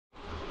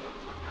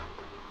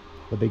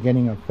the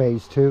beginning of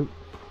phase 2.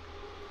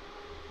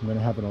 I'm going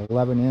to have an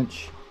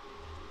 11-inch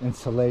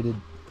insulated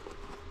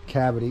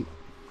cavity,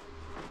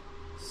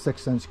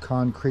 6-inch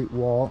concrete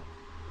wall,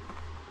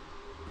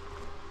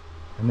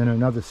 and then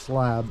another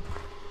slab,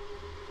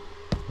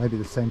 maybe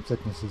the same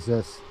thickness as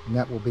this, and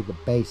that will be the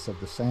base of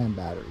the sand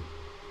battery.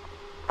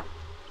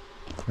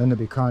 Then there'll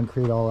be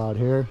concrete all out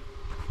here,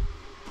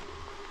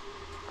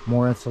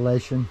 more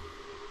insulation,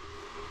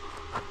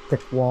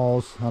 thick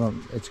walls.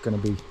 It's going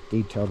to be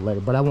detailed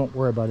later, but I won't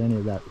worry about any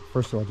of that.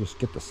 First of all, just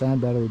get the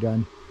sand battery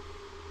done,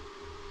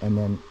 and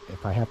then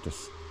if I have to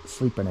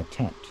sleep in a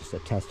tent just to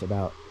test it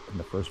out in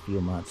the first few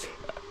months,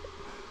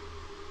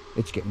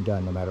 it's getting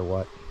done no matter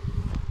what.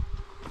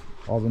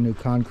 All the new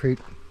concrete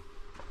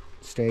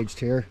staged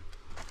here.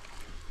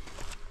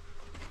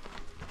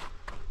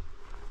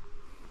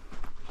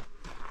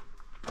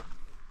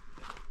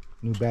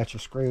 New batch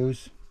of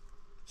screws,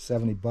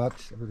 70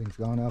 bucks. Everything's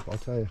gone up, I'll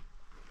tell you.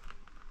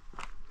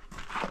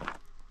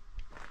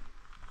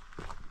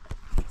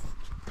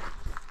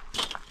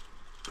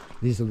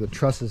 These are the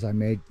trusses I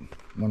made.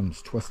 One of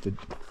them's twisted.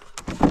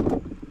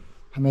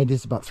 I made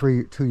these about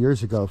 2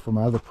 years ago for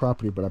my other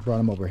property, but I brought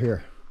them over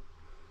here.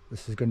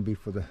 This is going to be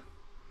for the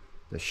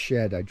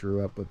shed I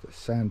drew up with the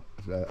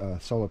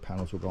solar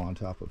panels will go on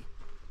top of.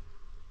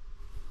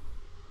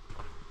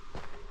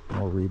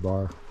 More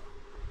rebar.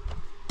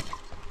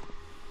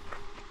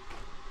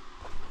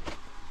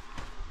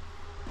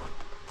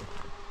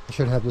 I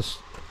should have this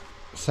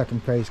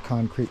second phase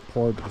concrete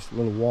poured, this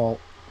little wall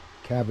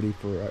cavity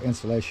for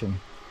insulation.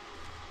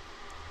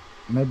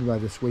 Maybe by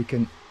this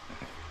weekend,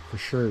 for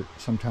sure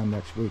sometime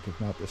next week, if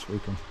not this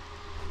weekend.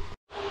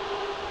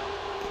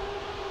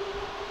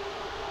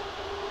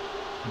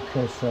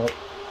 Okay, so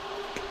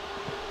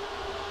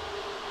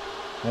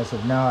as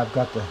of now, I've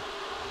got the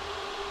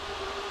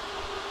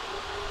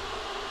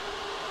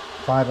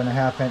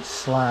 5.5-inch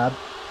slab.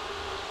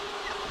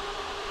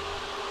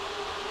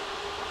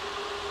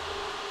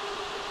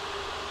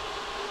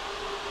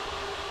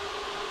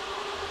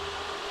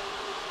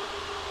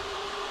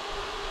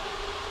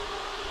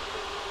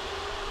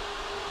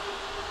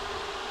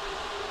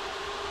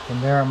 From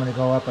there, I'm going to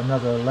go up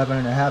another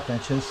 11.5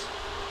 inches.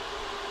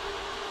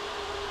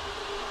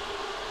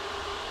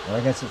 Or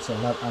I guess it's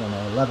 11, I don't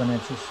know, 11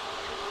 inches,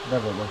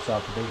 whatever it works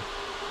out to be.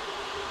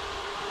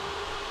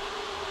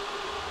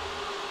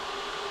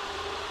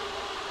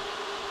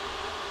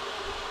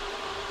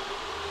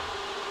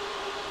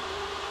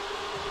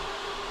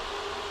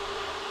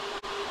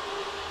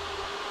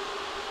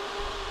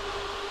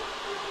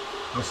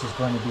 This is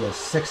going to be a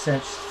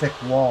 6-inch thick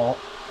wall.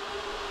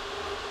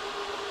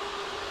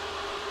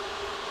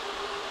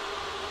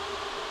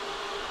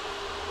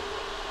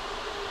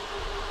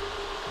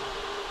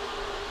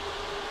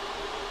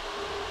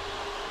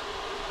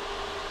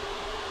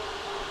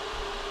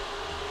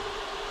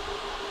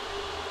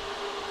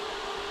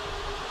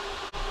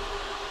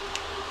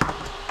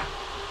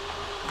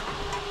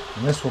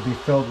 And this will be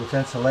filled with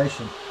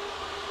insulation.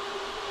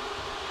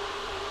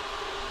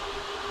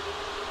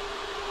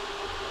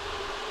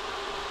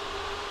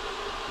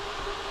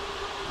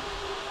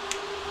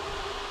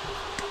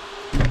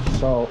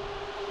 So,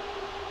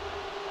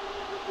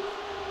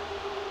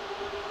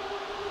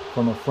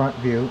 from a front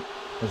view,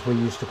 as we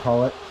used to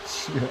call it,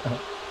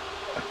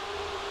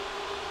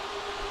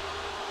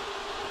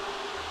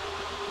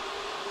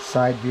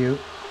 side view,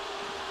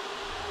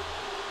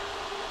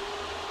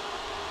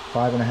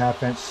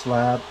 5.5-inch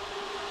slab,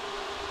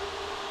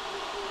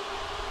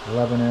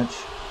 11-inch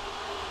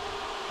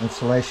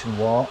insulation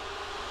wall,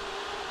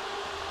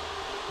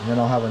 and then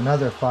I'll have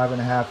another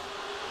 5.5,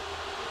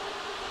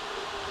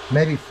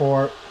 maybe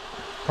 4,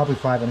 probably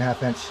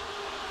 5.5 inch,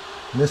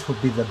 and this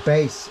would be the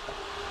base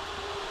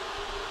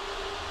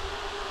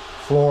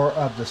floor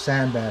of the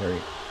sand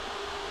battery.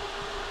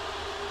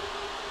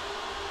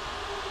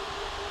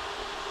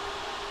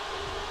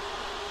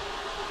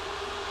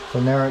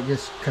 From there it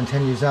just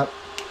continues up,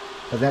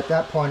 but at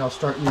that point I'll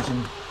start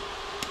using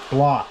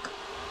block.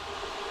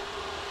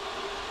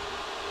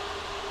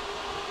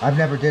 I've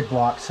never did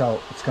block,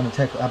 so it's going to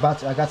take I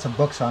got some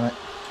books on it,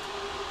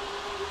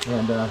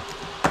 and it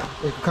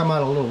will come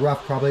out a little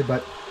rough probably,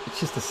 but it's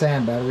just a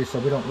sand battery, so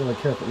we don't really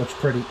care if it looks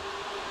pretty.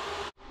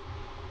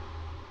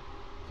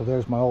 So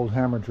there's my old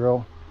hammer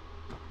drill.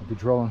 I'll be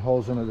drilling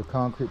holes into the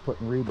concrete,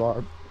 putting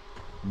rebar,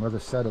 another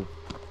set of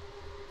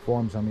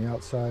forms on the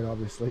outside,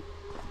 obviously.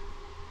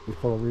 Be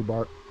full of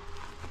rebar.